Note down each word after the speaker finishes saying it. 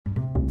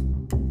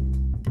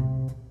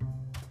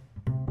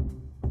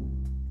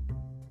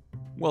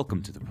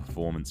Welcome to the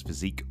Performance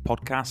Physique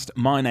podcast.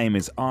 My name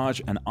is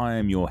Aj and I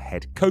am your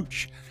head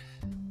coach.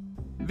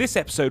 This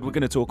episode we're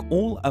going to talk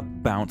all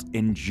about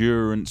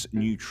endurance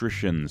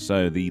nutrition.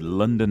 So the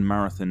London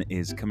Marathon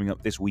is coming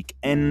up this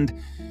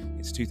weekend.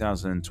 It's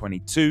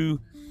 2022.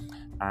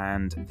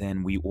 And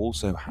then we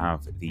also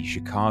have the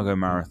Chicago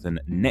Marathon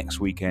next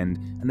weekend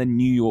and the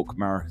New York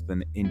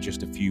Marathon in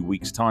just a few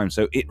weeks' time.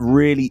 So it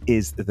really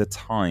is the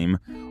time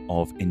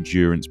of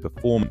endurance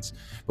performance.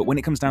 But when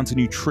it comes down to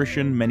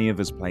nutrition, many of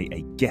us play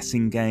a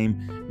guessing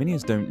game. Many of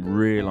us don't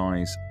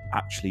realize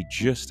actually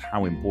just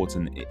how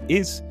important it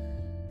is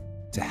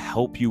to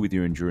help you with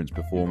your endurance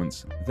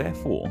performance.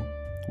 Therefore,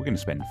 we're going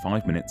to spend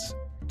 5 minutes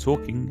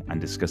talking and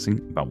discussing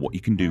about what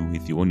you can do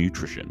with your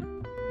nutrition.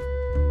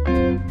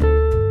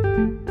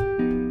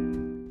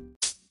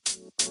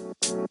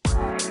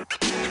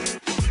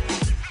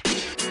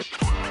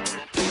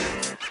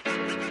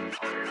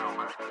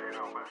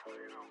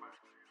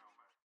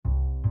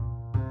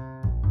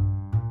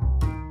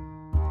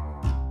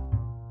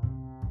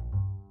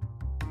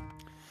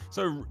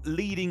 So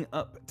leading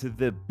up to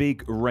the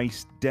big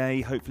race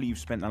day, hopefully you've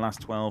spent the last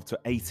 12 to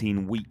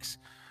 18 weeks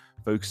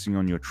focusing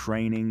on your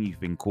training.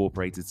 You've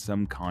incorporated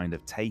some kind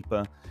of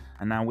taper.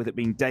 And now with it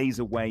being days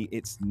away,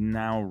 it's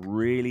now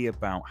really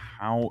about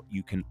how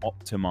you can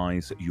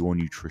optimize your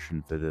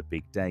nutrition for the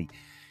big day.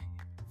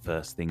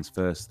 First things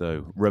first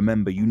though,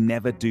 remember you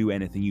never do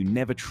anything, you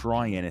never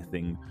try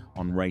anything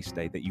on race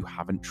day that you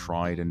haven't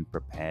tried and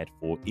prepared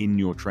for in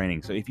your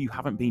training. So if you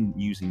haven't been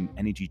using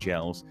energy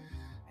gels,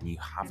 and you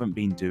haven't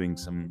been doing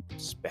some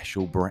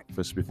special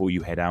breakfast before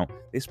you head out,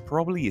 this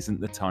probably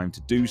isn't the time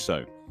to do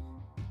so.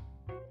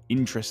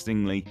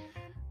 Interestingly,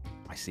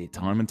 I see it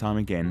time and time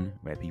again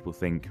where people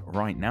think,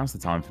 right, now's the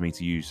time for me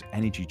to use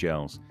energy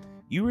gels.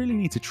 You really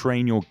need to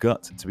train your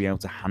gut to be able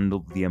to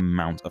handle the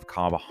amount of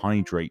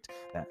carbohydrate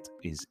that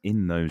is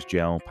in those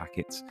gel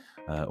packets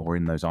or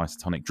in those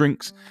isotonic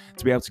drinks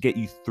to be able to get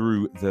you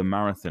through the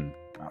marathon.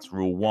 That's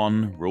rule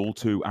 1, rule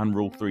 2, and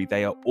rule 3.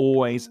 They are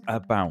always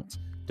about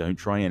don't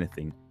try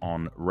anything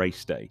on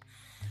race day.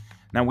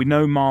 Now we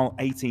know mile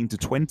 18 to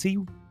 20.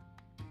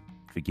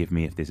 Forgive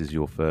me if this is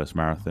your first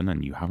marathon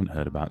and you haven't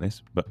heard about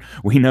this, but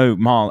we know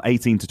mile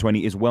 18 to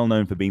 20 is well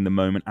known for being the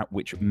moment at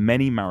which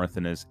many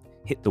marathoners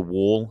hit the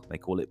wall. They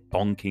call it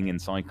bonking in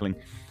cycling.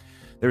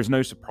 There is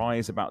no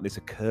surprise about this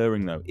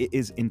occurring though. It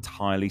is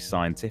entirely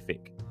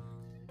scientific,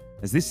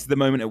 as this is the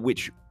moment at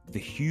which the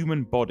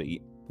human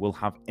body will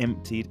have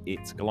emptied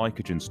its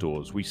glycogen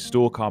stores. We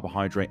store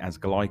carbohydrate as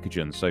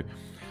glycogen. So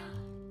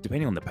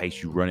depending on the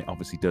pace you run, it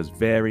obviously does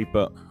vary,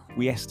 but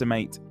we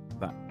estimate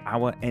that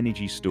our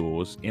energy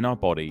stores in our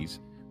bodies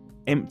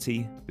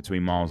empty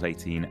between miles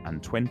 18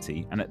 and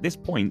 20. And at this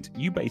point,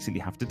 you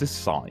basically have to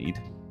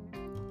decide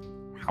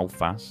how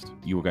fast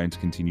you are going to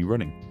continue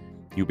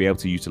running. You'll be able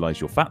to utilize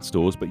your fat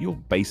stores, but you'll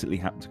basically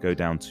have to go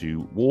down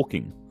to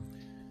walking.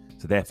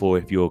 So therefore,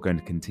 if you're going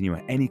to continue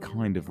at any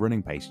kind of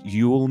running pace,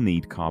 you will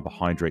need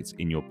carbohydrates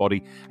in your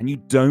body, and you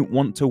don't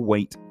want to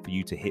wait for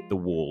you to hit the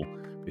wall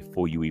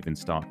before you even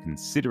start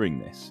considering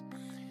this.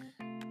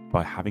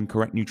 By having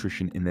correct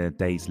nutrition in the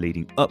days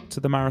leading up to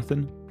the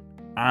marathon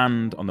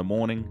and on the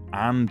morning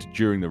and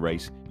during the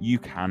race, you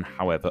can,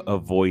 however,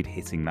 avoid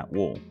hitting that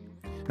wall.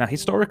 Now,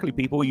 historically,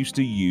 people used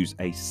to use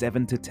a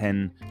 7 to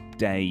 10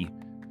 day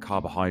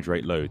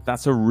carbohydrate load.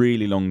 That's a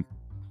really long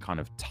kind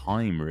of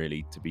time,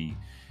 really, to be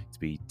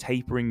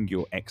tapering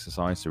your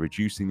exercise, so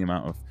reducing the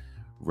amount of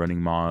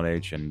running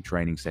mileage and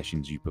training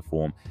sessions you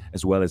perform,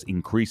 as well as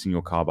increasing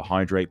your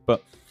carbohydrate.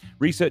 But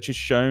research has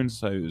shown,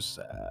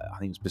 I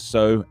think it's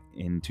Bissot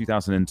in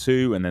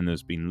 2002, and then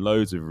there's been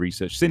loads of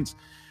research since,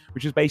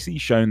 which has basically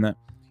shown that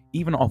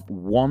even off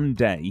one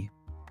day,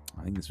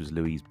 I think this was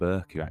Louise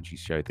Burke who actually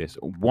showed this,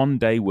 1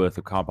 day worth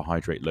of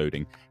carbohydrate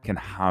loading can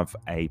have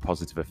a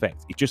positive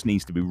effect. It just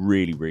needs to be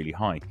really, really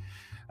high.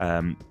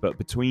 But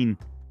between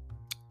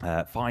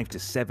 5 to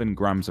 7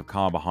 grams of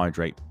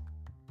carbohydrate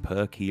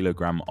per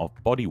kilogram of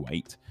body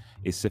weight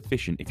is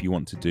sufficient if you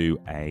want to do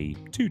a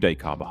 2-day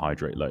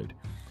carbohydrate load.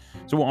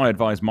 So what I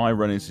advise my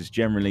runners is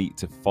generally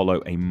to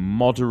follow a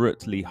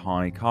moderately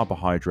high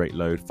carbohydrate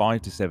load,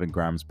 5 to 7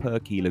 grams per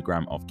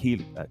kilogram of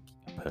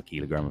per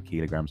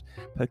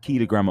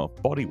kilogram of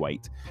body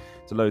weight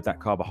to load that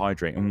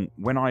carbohydrate. And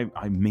when I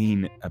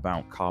mean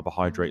about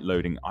carbohydrate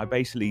loading, I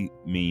basically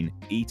mean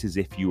eat as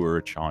if you were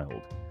a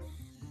child.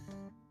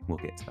 We'll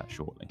get to that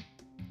shortly.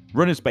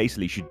 Runners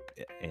basically should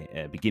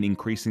begin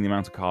increasing the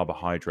amount of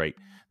carbohydrate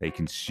they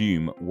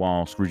consume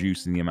whilst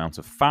reducing the amount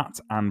of fat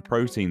and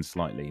protein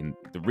slightly. And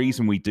the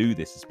reason we do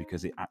this is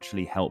because it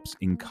actually helps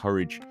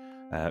encourage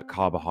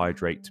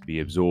carbohydrate to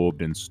be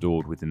absorbed and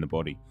stored within the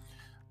body.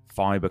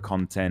 Fiber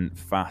content,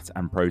 fat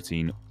and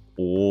protein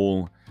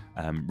all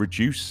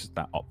reduce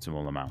that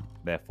optimal amount.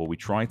 Therefore, we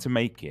try to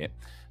make it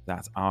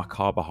that our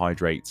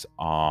carbohydrates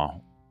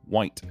are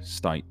white,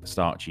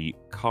 starchy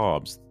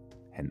carbs,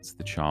 hence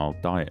the child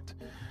diet.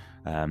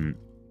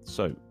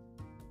 So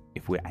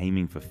if we're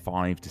aiming for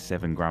 5 to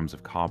 7 grams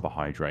of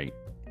carbohydrate,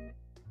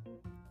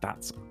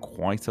 that's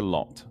quite a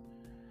lot.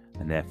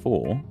 And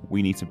therefore,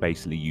 we need to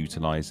basically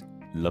utilize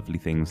lovely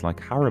things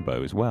like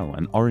Haribo as well,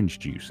 and orange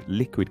juice,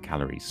 liquid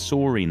calories,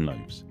 saurine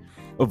loaves.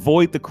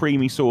 Avoid the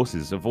creamy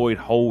sauces, avoid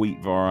whole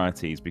wheat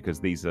varieties, because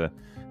these are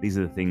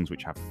the things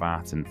which have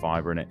fat and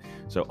fiber in it.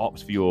 So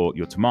opt for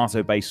your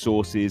tomato-based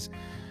sauces.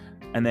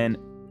 And then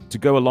to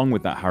go along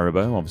with that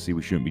Haribo, obviously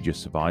we shouldn't be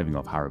just surviving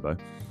off Haribo.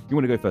 You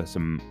want to go for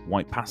some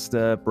white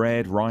pasta,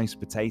 bread, rice,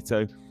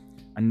 potato,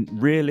 and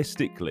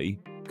realistically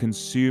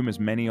consume as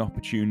many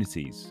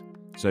opportunities.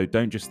 So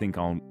don't just think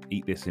I'll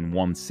eat this in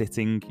one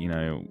sitting. You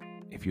know,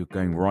 if you're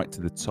going right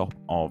to the top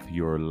of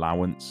your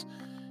allowance,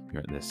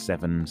 you're at the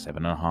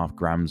 7.5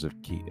 grams of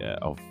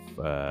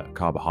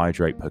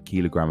carbohydrate per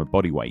kilogram of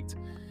body weight,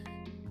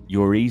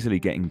 you're easily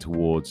getting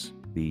towards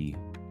the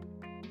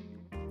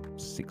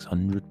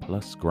 600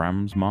 plus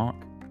grams mark.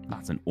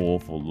 That's an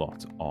awful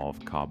lot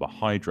of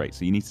carbohydrate.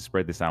 So you need to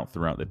spread this out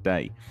throughout the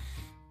day.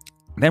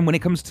 Then when it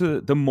comes to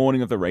the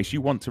morning of the race,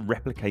 you want to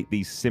replicate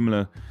these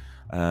similar,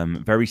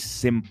 very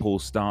simple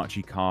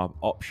starchy carb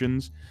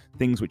options,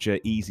 things which are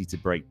easy to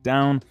break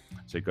down.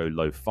 So go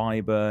low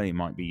fiber. It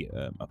might be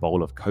a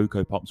bowl of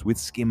Cocoa Pops with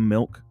skim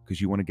milk,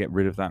 because you want to get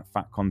rid of that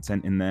fat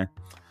content in there.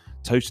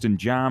 Toast and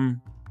jam.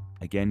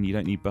 Again, you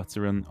don't need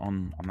butter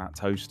on that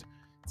toast.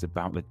 It's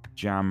about the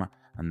jam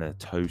and the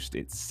toast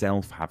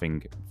itself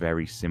having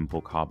very simple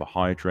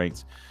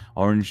carbohydrates.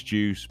 Orange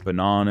juice,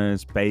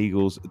 bananas,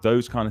 bagels,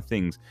 those kind of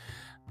things.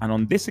 And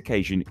on this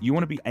occasion, you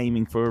want to be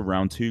aiming for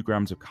around 2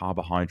 grams of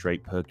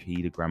carbohydrate per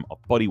kilogram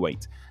of body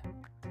weight.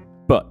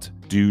 But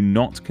do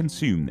not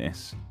consume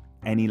this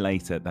any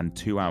later than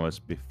 2 hours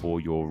before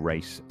your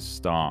race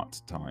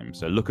start time.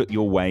 So look at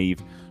your wave,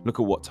 look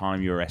at what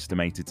time you're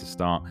estimated to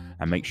start,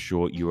 and make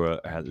sure you are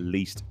at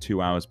least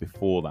 2 hours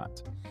before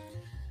that.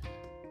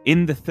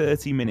 In the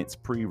 30 minutes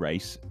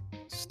pre-race,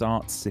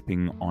 start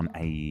sipping on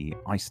a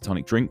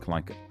isotonic drink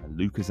like a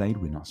Lucozade.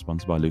 We're not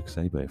sponsored by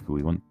Lucozade, but if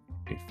we want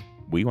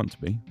to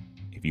be,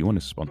 if you want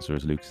to sponsor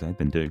us Lucozade,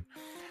 then do.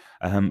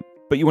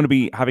 But you want to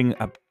be having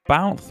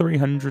about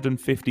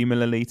 350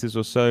 milliliters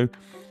or so,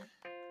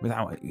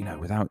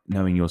 without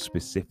knowing your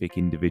specific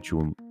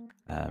individual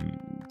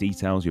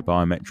details, your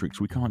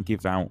biometrics. We can't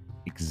give out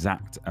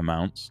exact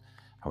amounts.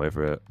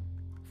 However,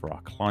 for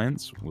our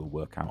clients, we'll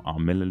work out our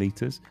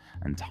milliliters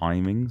and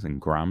timings and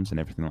grams and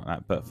everything like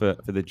that. But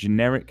for the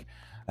generic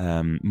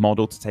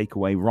model to take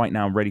away right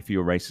now, ready for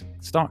your race,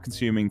 start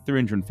consuming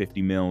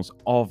 350 mils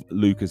of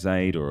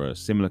Lucozade or a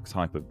similar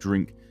type of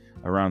drink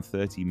around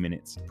 30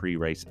 minutes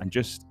pre-race, and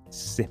just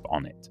sip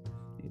on it.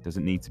 It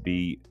doesn't need to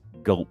be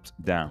gulped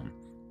down.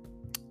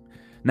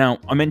 Now,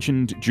 I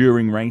mentioned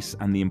during race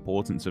and the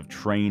importance of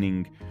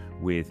training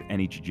with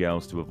energy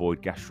gels to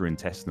avoid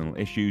gastrointestinal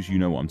issues. You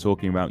know what I'm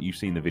talking about. You've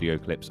seen the video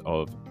clips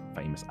of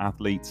famous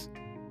athletes.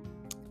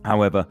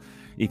 However,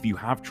 if you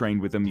have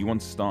trained with them, you want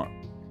to start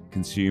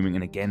consuming,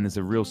 and again, there's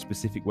a real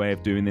specific way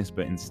of doing this,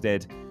 but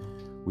instead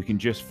we can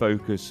just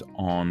focus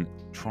on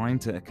trying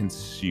to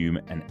consume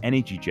an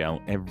energy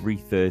gel every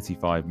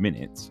 35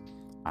 minutes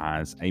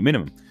as a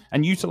minimum,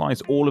 and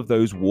utilize all of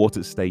those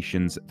water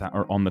stations that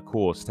are on the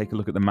course. Take a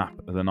look at the map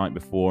of the night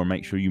before and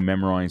make sure you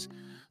memorize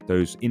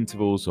those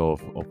intervals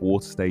of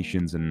water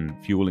stations and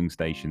fueling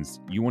stations.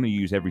 You want to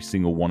use every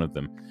single one of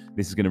them.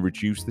 This is going to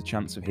reduce the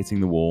chance of hitting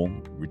the wall,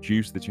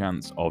 reduce the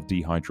chance of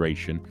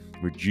dehydration,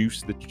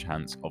 reduce the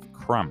chance of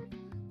cramp.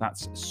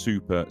 That's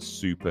super,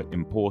 super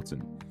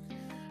important.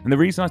 And the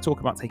reason I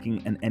talk about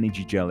taking an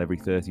energy gel every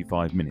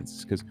 35 minutes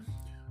is because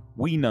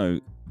we know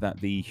that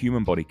the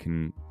human body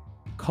can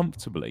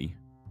comfortably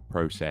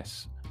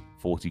process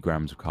 40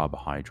 grams of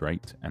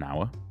carbohydrate an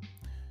hour.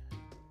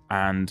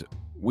 And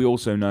we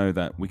also know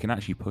that we can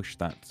actually push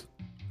that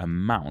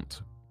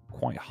amount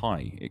quite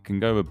high. It can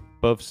go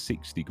above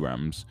 60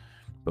 grams,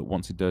 but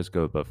once it does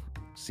go above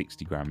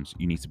 60 grams,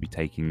 you need to be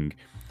taking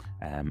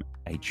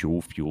a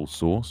dual fuel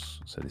source.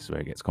 So this is where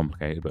it gets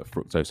complicated, but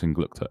fructose and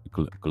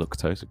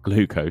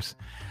glucose.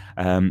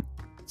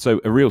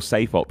 So a real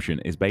safe option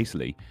is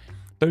basically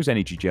those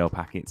energy gel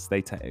packets.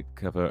 They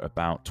cover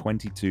about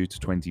 22 to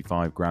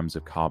 25 grams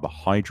of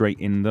carbohydrate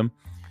in them.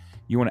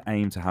 You want to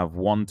aim to have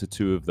 1 to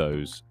 2 of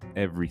those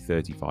every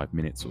 35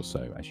 minutes or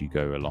so as you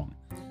go along.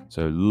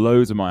 So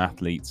loads of my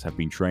athletes have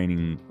been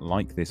training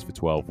like this for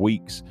 12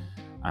 weeks,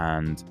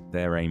 and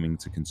they're aiming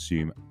to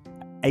consume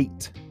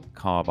 8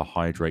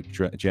 carbohydrate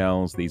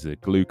gels. These are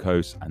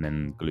glucose and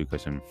then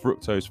glucose and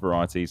fructose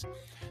varieties.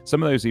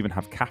 Some of those even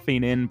have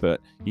caffeine in,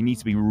 but you need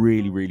to be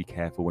really, really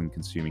careful when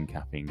consuming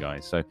caffeine,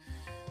 guys. So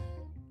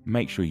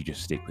make sure you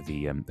just stick with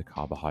the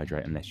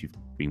carbohydrate unless you've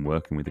been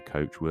working with a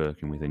coach,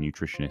 working with a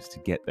nutritionist to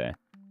get there.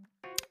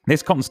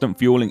 This constant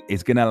fueling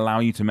is going to allow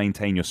you to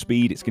maintain your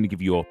speed. It's going to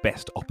give you your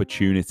best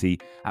opportunity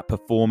at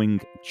performing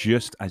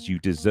just as you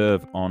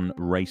deserve on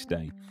race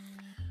day.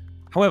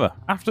 However,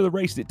 after the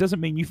race, it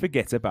doesn't mean you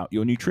forget about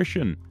your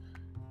nutrition.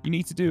 You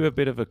need to do a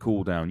bit of a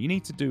cool down. You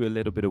need to do a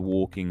little bit of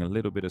walking, a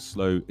little bit of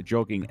slow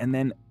jogging, and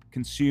then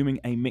consuming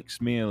a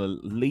mixed meal,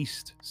 at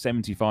least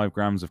 75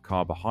 grams of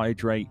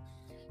carbohydrate,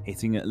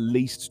 hitting at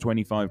least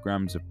 25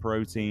 grams of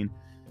protein,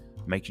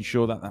 making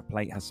sure that that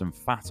plate has some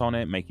fat on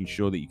it, making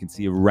sure that you can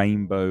see a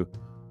rainbow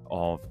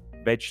of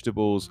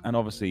vegetables. And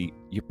obviously,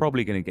 you're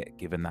probably going to get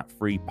given that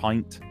free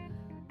pint.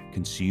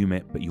 Consume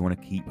it, but you want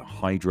to keep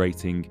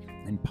hydrating.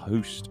 And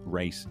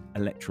post-race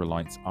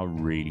electrolytes are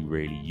really,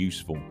 really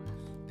useful.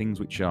 Things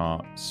which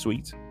are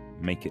sweet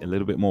make it a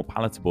little bit more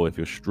palatable if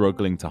you're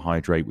struggling to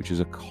hydrate, which is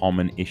a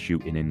common issue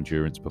in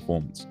endurance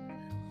performance.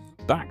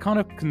 That kind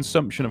of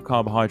consumption of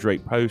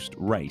carbohydrate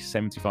post-race,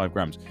 75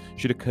 grams,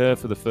 should occur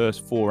for the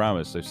first 4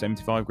 hours. So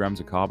 75 grams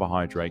of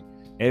carbohydrate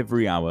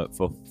every hour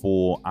for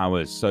 4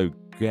 hours. So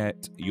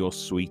get your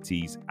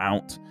sweeties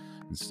out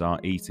and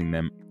start eating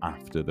them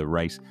after the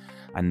race.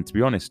 And to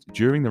be honest,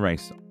 during the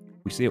race,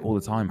 we see it all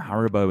the time,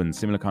 Haribo and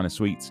similar kind of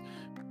sweets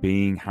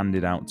being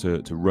handed out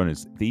to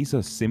runners. These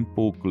are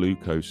simple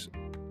glucose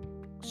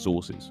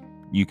sources.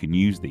 You can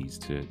use these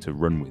to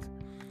run with.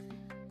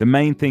 The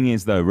main thing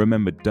is, though,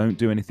 remember, don't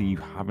do anything you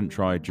haven't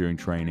tried during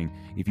training.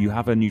 If you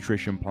have a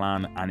nutrition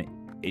plan and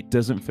it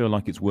doesn't feel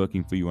like it's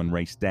working for you on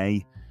race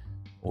day,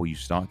 or you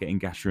start getting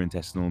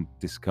gastrointestinal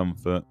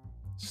discomfort,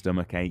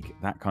 stomach ache,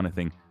 that kind of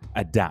thing,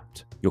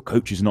 adapt. Your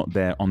coach is not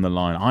there on the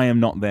line. I am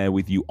not there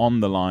with you on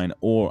the line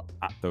or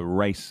at the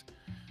race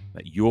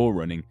that you're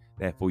running.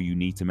 Therefore, you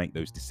need to make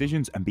those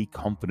decisions and be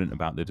confident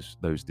about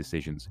those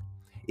decisions.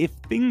 If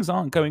things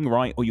aren't going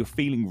right, or you're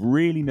feeling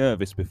really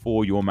nervous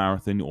before your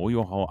marathon or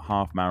your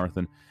half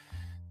marathon,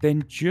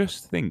 then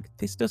just think,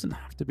 this doesn't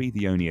have to be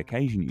the only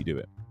occasion you do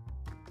it.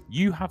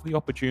 You have the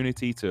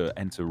opportunity to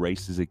enter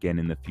races again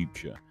in the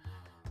future.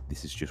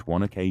 This is just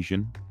one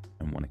occasion,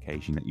 and one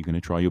occasion that you're going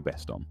to try your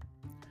best on.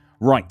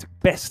 Right,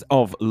 best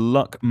of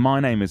luck.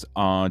 My name is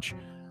Arj.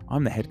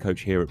 I'm the head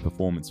coach here at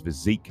Performance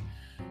Physique.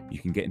 You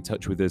can get in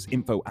touch with us,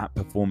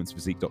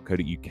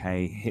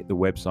 info@performancephysique.co.uk, hit the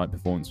website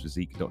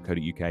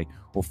performancephysique.co.uk,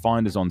 or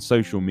find us on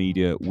social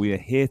media. We're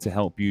here to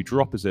help you.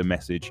 Drop us a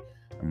message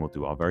and we'll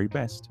do our very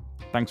best.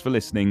 Thanks for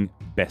listening.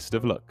 Best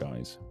of luck,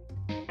 guys.